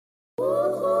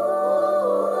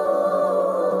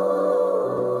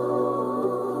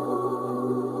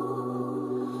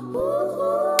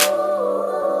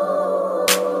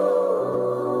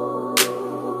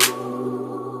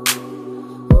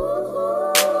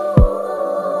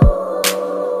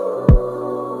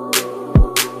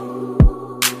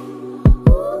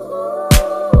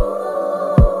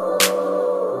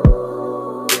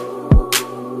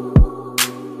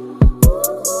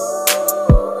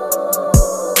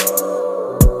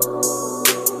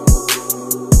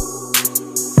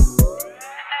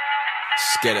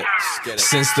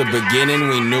Since the beginning,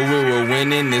 we knew we were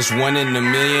winning. This 1 in a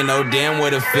million, oh damn,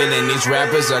 what a feeling. These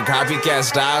rappers are copycat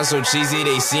style, so cheesy.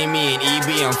 They see me in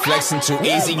EB, I'm flexing too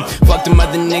easy. Fuck them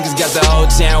other niggas, got the whole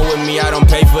town with me. I don't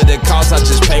pay for the cost, I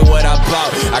just pay what I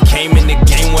bought. I came in the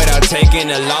game without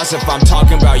taking a loss. If I'm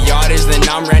talking about yardage, then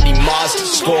I'm Randy Moss.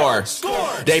 Score.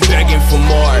 They begging for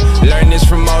more. Learn this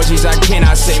from OGs, I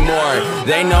cannot say more.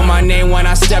 They know my name when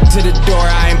I step to the door.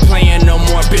 I ain't playing no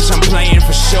more, bitch, I'm playing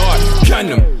for sure. Gun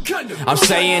them. I'm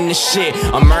saying this shit,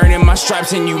 I'm earning my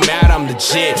stripes and you mad I'm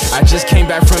legit. I just came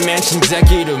back from mansion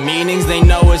executive meetings. They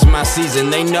know it's my season,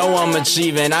 they know I'm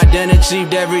achieving. I done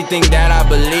achieved everything that I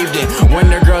believed in. When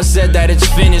the girl said that it's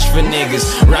finished for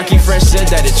niggas, Rocky Fresh said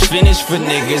that it's finished for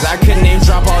niggas. I could name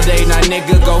drop all day, now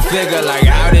nigga go figure. Like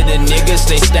how did the niggas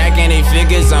stay stacking they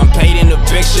figures? I'm paid in the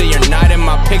picture, you're not in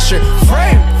my picture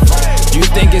frame. You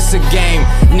think it's a game,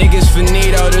 niggas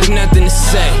Finito, there's nothing to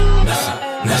say.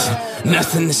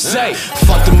 Nothing to say.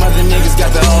 Fuck them other niggas,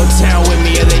 got the whole town with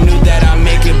me. Yeah, they knew that I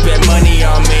make it, bet money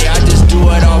on me. I just do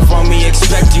it all for me,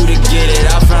 expect you to get it.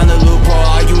 I found the loophole,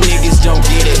 all you niggas don't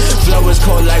get it. Flow is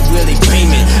cold like Willie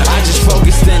Beeman, I just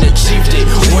focused and achieved it.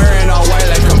 Wearing all white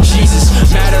like I'm Jesus.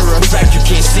 Matter of fact, you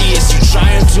can't see us. You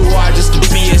trying too hard just to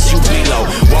be us, you be low.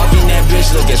 Walking that bitch,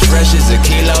 look as fresh as a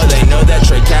kilo. They know that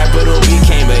Tre Capital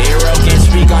became a hero. Can't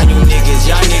speak on you niggas,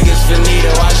 y'all niggas Finito.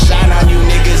 I shine on you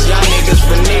niggas, y'all niggas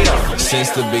Finito.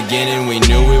 Since the beginning, we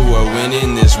knew we were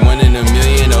winning. This 1 in a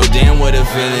million, oh damn, what a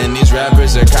feeling. These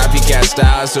rappers are copycat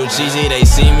style, so cheesy. They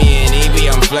see me in EB,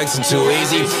 I'm flexing too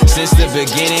easy. Since the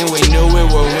beginning, we knew we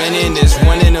were winning. This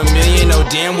 1 in a million, oh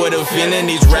damn, what a feeling.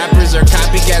 These rappers are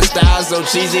copycat style, so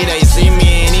cheesy. They see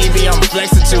me in EB, I'm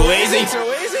flexing too easy.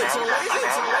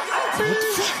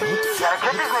 What the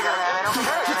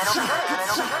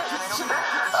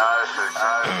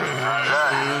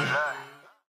fuck?